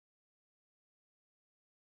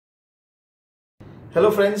Hello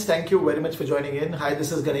friends, thank you very much for joining in. Hi,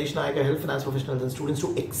 this is Ganesh, Nayak. I help finance professionals and students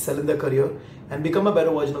to excel in their career and become a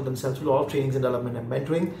better version of themselves with all trainings and development and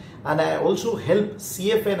mentoring. And I also help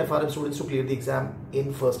CFA and FRM students to clear the exam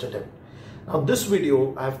in first attempt. Now this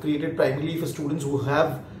video I have created primarily for students who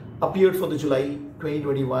have appeared for the July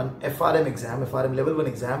 2021 FRM exam, FRM Level 1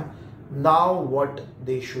 exam. Now what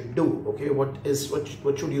they should do, okay?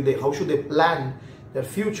 How should they plan their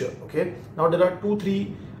future, okay? Now there are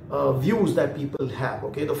three views that people have,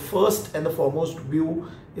 okay? The first and the foremost view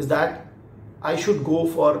is that I should go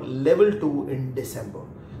for level 2 in December.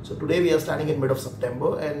 So today we are standing in mid of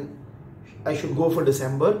September and I should go for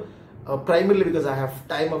December primarily because I have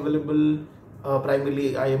time available.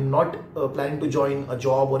 Primarily I am not planning to join a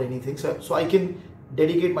job or anything, so I can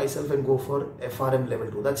dedicate myself and go for FRM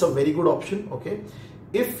level 2. That's a very good option, okay?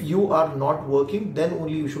 If you are not working, then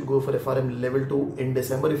only you should go for FRM level 2 in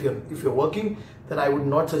December. If you're working, then I would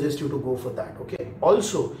not suggest you to go for that, okay?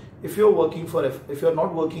 Also, if you're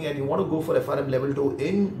not working and you want to go for FRM level 2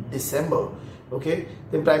 in December, okay,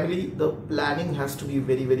 then primarily the planning has to be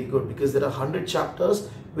very, very good because there are 100 chapters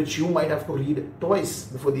which you might have to read twice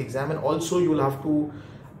before the exam, and also you will have to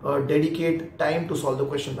dedicate time to solve the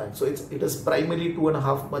question bank. So it is primarily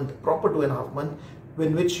 2.5 months, proper 2.5 months,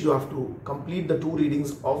 in which you have to complete the 2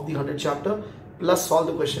 readings of the 100 chapter plus solve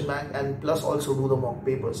the question bank and plus also do the mock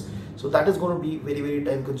papers. So that is going to be very, very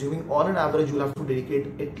time consuming. On an average, you'll have to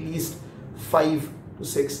dedicate at least 5 to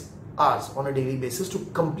 6 hours on a daily basis to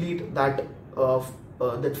complete that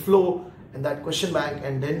that flow and that question bank,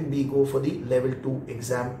 and then we go for the level 2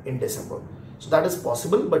 exam in December. So that is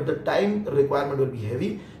possible, but the time requirement will be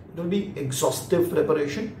heavy. It will be exhaustive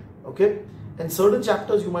preparation, okay? And certain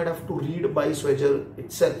chapters you might have to read by Swedger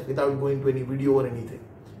itself without going to any video or anything,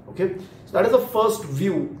 okay? So that is the first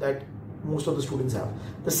view that most of the students have.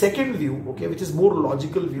 The second view, okay, which is more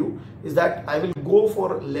logical view, is that I will go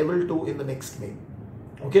for level 2 in the next May,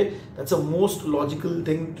 okay? That's the most logical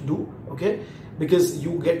thing to do, okay? Because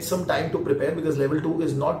you get some time to prepare, because level 2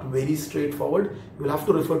 is not very straightforward. You will have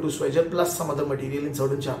to refer to Swedger plus some other material in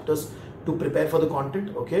certain chapters to prepare for the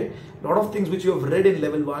content, okay? A lot of things which you have read in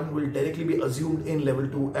level 1 will directly be assumed in level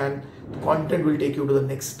 2, and the content will take you to the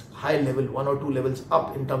next high level, 1 or 2 levels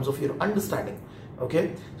up in terms of your understanding,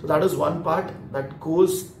 okay? So that is one part that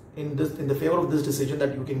goes in the favor of this decision,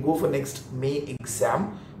 that you can go for next May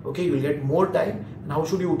exam, okay? You will get more time. And how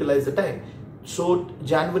should you utilize the time? So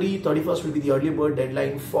January 31st will be the early bird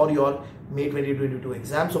deadline for your May 2022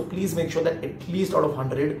 exam. So please make sure that at least out of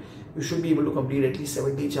 100, you should be able to complete at least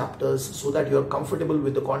 70 chapters so that you're comfortable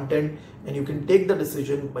with the content and you can take the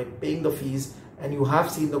decision by paying the fees and you have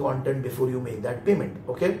seen the content before you make that payment,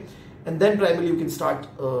 okay? And then primarily you can start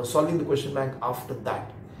solving the question bank after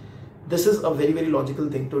that. This is a very, very logical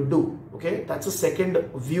thing to do, okay? That's a second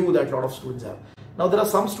view that a lot of students have. Now there are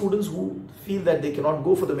some students who feel that they cannot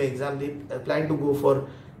go for the May exam. They plan to go for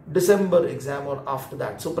December exam or after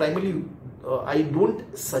that. So primarily I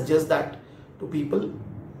don't suggest that to people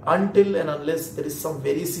until and unless there is some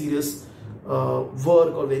very serious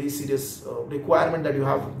work or very serious requirement that you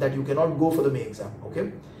have, that you cannot go for the May exam,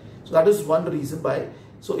 okay? So that is one reason why.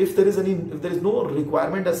 So if there is no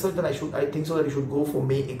requirement as such, then I think so that you should go for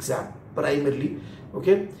May exam primarily,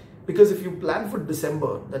 okay? Because if you plan for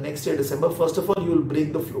December, the next year December, first of all you will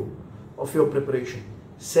break the flow of your preparation.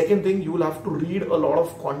 Second thing, you will have to read a lot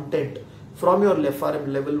of content from your FRM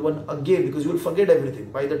level 1 again, because you will forget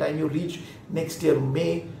everything. By the time you reach next year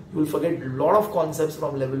May, you will forget a lot of concepts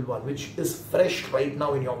from level 1 which is fresh right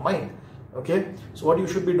now in your mind, okay? So what you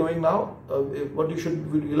should be doing now,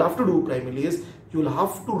 you'll have to do primarily is you'll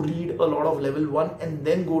have to read a lot of level 1 and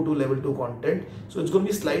then go to level 2 content. So it's going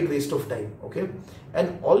to be a slight waste of time, okay?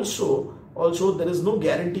 And also there is no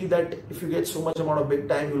guarantee that if you get so much amount of big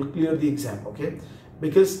time, you will clear the exam, okay?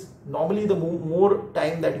 Because normally the more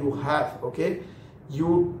time that you have, okay,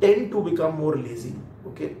 you tend to become more lazy,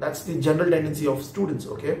 okay? That's the general tendency of students,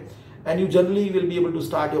 okay? And you generally will be able to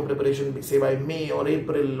start your preparation say by May or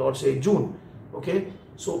April or say June, okay?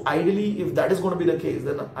 So ideally, if that is going to be the case,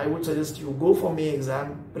 then I would suggest you go for May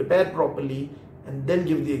exam, prepare properly, and then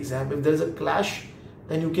give the exam. If there is a clash,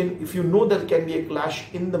 then you can, if you know there can be a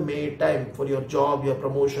clash in the May time for your job, your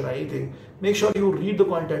promotion or anything, make sure you read the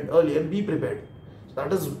content early and be prepared. So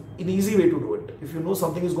that is an easy way to do it. If you know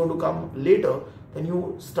something is going to come later, then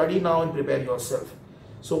you study now and prepare yourself.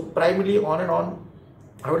 So primarily on and on,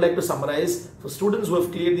 I would like to summarize for students who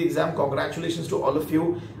have cleared the exam. Congratulations to all of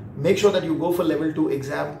you. Make sure that you go for level 2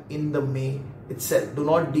 exam in the May itself. Do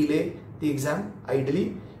not delay the exam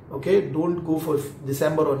ideally, okay? Don't go for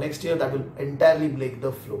December or next year. That will entirely break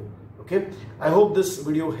the flow, okay? I hope this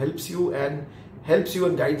video helps you and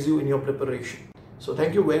guides you in your preparation. So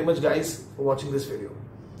thank you very much guys for watching this video.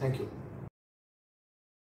 Thank you.